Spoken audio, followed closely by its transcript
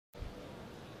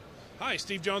Hi,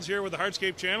 Steve Jones here with the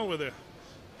Hardscape channel with a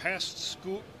past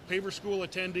paver school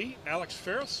attendee, Alex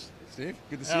Farros. Steve,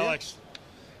 good to see you. Alex,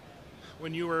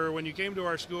 when you came to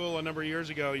our school a number of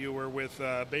years ago, you were with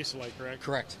Baselite, correct?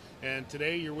 Correct. And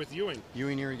today you're with Ewing.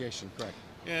 Ewing Irrigation, correct.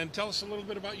 And tell us a little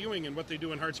bit about Ewing and what they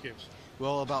do in hardscapes.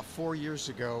 Well, about 4 years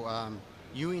ago,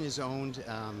 Ewing is owned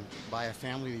by a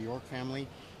family, the York family,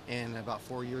 and about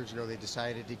 4 years ago they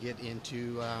decided to get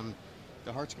into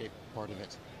the hardscape part of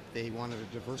it. They wanted to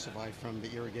diversify from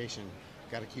the irrigation.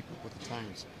 Got to keep up with the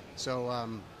times. So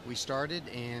we started,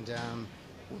 and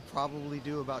we'll probably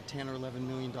do about $10 or $11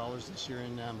 million this year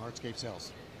in hardscape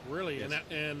sales. Really? Yes.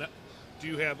 And do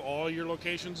you have all your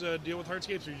locations deal with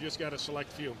hardscapes, or you just got a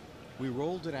select few? We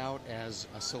rolled it out as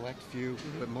a select few,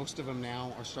 but most of them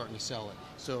now are starting to sell it.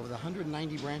 So the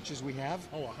 190 branches we have.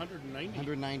 Oh, 190?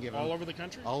 190 of them. All over the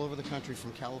country? All over the country,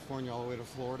 from California all the way to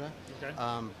Florida. Okay.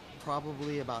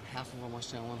 Probably about half of them are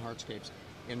selling hardscapes.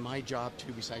 And my job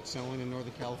too, besides selling in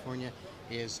Northern California,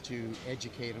 is to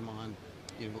educate them on,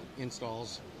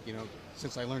 installs.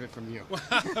 Since I learned it from you.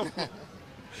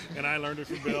 And I learned it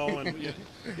from Bill, and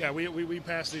yeah, we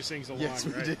pass these things along, yes,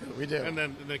 right? We do. And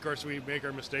then of course we make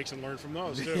our mistakes and learn from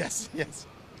those too. Yes.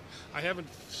 I haven't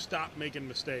stopped making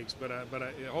mistakes, but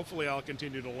hopefully I'll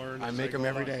continue to learn. I make them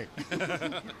every day.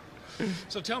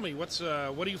 So tell me, what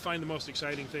do you find the most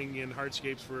exciting thing in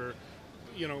hardscapes for,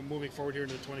 moving forward here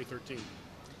into 2013?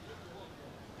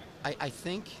 I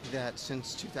think that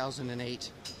since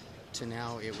 2008 to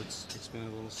now, it's been a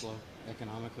little slow.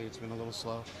 Economically, it's been a little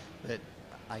slow. But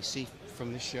I see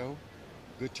from this show,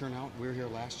 good turnout. We were here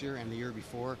last year and the year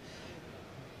before.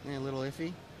 A little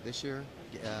iffy this year.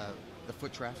 The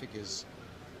foot traffic is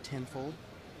tenfold,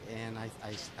 and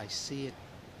I see it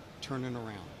turning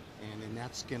around. And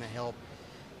that's going to help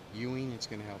Ewing. It's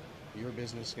going to help your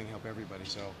business. It's going to help everybody.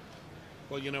 So.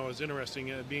 Well, it was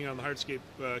interesting being on the Hardscape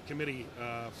committee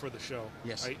for the show.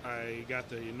 Yes. I got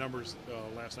the numbers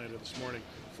last night or this morning.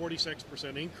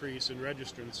 46% increase in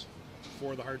registrants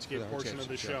for the hardscape portion of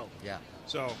the show. Yeah.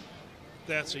 So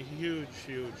that's a huge,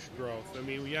 huge growth. I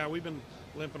mean, yeah, we've been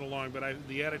limping along, but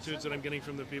the attitudes that I'm getting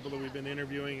from the people that we've been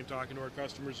interviewing and talking to our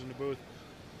customers in the booth,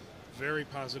 very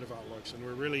positive outlooks, and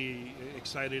we're really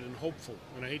excited and hopeful.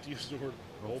 And I hate to use the word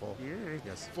hopeful.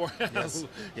 Yes.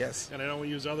 Yes. And I don't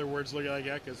use other words like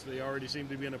that because they already seem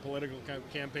to be in a political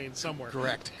campaign somewhere.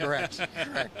 Correct.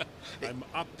 I'm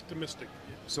optimistic.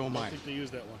 So am I. I think they use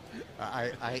that one.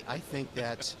 I think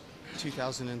that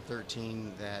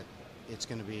 2013, that it's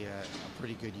going to be a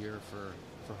pretty good year for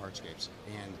hardscapes,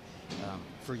 and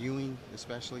for Ewing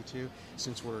especially too,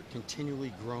 since we're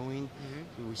continually growing.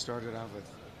 We started out with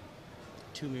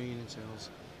 2 million in sales,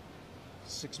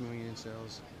 6 million in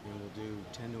sales, and we'll do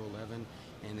 10 to 11,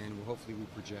 and then hopefully we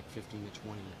project 15 to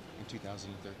 20 in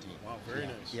 2013. Wow, very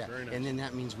nice. Yeah, very nice. And then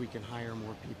that means we can hire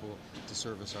more people to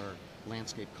service our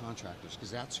landscape contractors,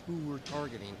 because that's who we're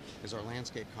targeting, is our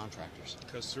landscape contractors.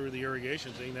 Because through the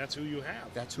irrigation thing, that's who you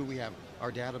have. That's who we have.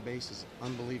 Our database is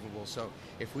unbelievable. So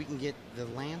if we can get the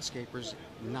landscapers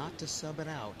not to sub it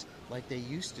out like they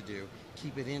used to do,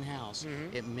 keep it in-house,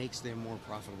 it makes them more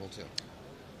profitable too.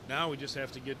 Now we just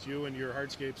have to get you and your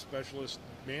hardscape specialist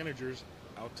managers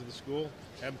out to the school,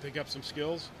 have them pick up some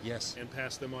skills, yes, and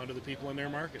pass them on to the people in their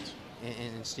markets.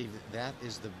 And Steve, that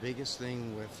is the biggest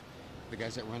thing with the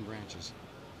guys that run branches.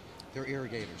 They're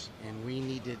irrigators, and we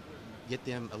need to get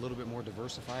them a little bit more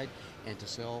diversified and to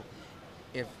sell.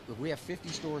 If we have 50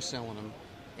 stores selling them,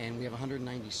 and we have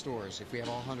 190 stores, if we have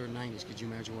all 190s, could you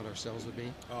imagine what our sales would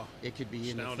be? Oh, it could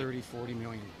be in the 30, 40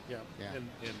 million. Yeah. And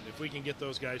if we can get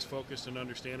those guys focused and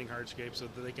understanding hardscape so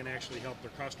that they can actually help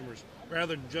their customers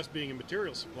rather than just being a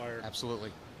material supplier. Absolutely.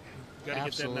 Got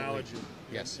to get that knowledge.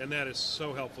 Yes. And that is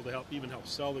so helpful to help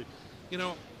sell the,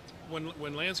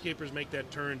 when landscapers make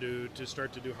that turn to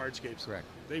start to do hardscapes, correct,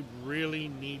 they really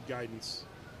need guidance.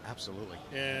 Absolutely.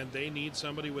 And they need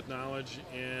somebody with knowledge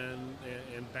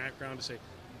and background to say,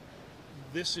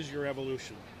 this is your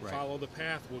evolution. Right. Follow the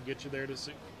path. We'll get you there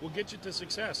we'll get you to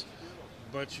success,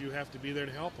 but you have to be there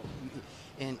to help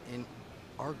them. And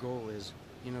our goal is,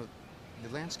 the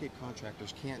landscape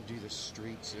contractors can't do the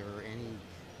streets or any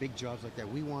big jobs like that.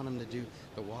 We want them to do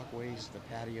the walkways, the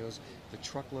patios, the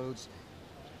truckloads,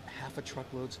 half a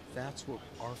truckloads. That's what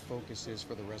our focus is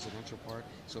for the residential part.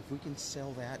 So if we can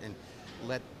sell that and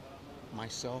let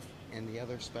myself and the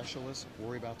other specialists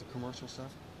worry about the commercial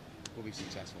stuff, we'll be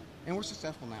successful. And we're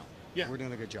successful now. Yeah. We're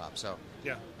doing a good job. So.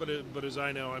 Yeah, but as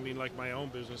I know, like my own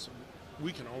business,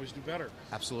 we can always do better.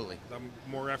 Absolutely. The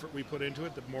more effort we put into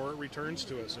it, the more it returns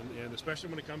to us. And especially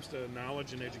when it comes to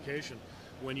knowledge and education,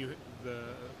 the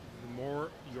more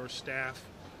your staff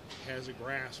has a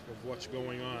grasp of what's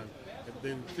going on, the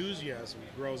enthusiasm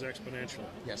grows exponentially.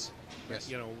 Yes. Yes.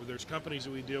 You know, there's companies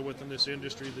that we deal with in this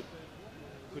industry that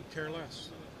could care less.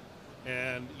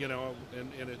 And, you know,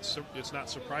 and it's not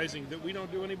surprising that we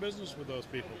don't do any business with those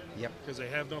people. Yep. Because they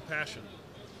have no passion.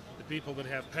 The people that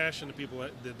have passion, the people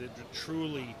that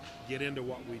truly get into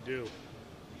what we do,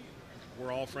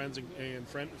 we're all friends and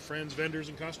friends, vendors,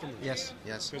 and customers. Yes,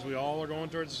 yes. Because we all are going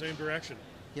towards the same direction.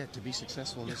 Yeah, to be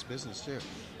successful in this business too.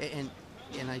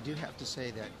 And I do have to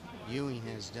say that Ewing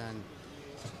has done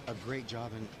a great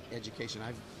job in education.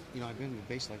 I've been with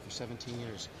Base Life for 17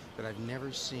 years, but I've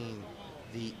never seen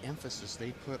the emphasis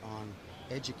they put on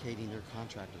educating their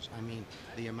contractors. I mean,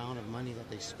 the amount of money that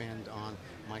they spend on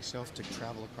myself to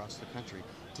travel across the country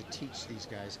to teach these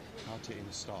guys how to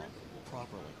install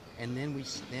properly. And then we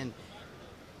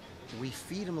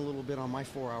feed them a little bit on my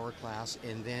 4-hour class,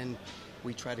 and then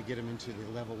we try to get them into the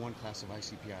level 1 class of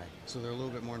ICPI, so they're a little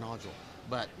bit more knowledgeable.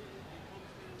 But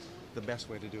the best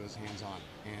way to do it is hands-on,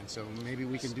 and so maybe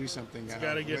we can do something. You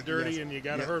got to get dirty, and you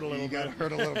got to hurt a little bit. You got to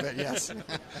hurt a little bit, yes.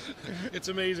 It's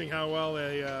amazing how well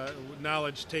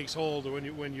knowledge takes hold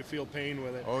when you feel pain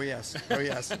with it. Oh yes, oh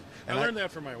yes. I learned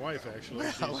that from my wife, actually.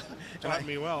 She's taught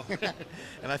me well.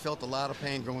 And I felt a lot of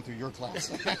pain going through your class,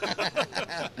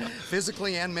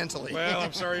 physically and mentally. Well,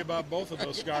 I'm sorry about both of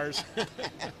those scars.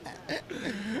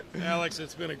 Alex,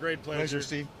 it's been a great pleasure. Pleasure,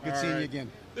 Steve. Good seeing you again.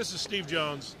 This is Steve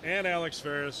Jones and Alex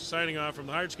Farros signing off from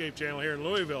the Hardscape channel here in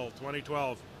Louisville,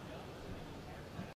 2012.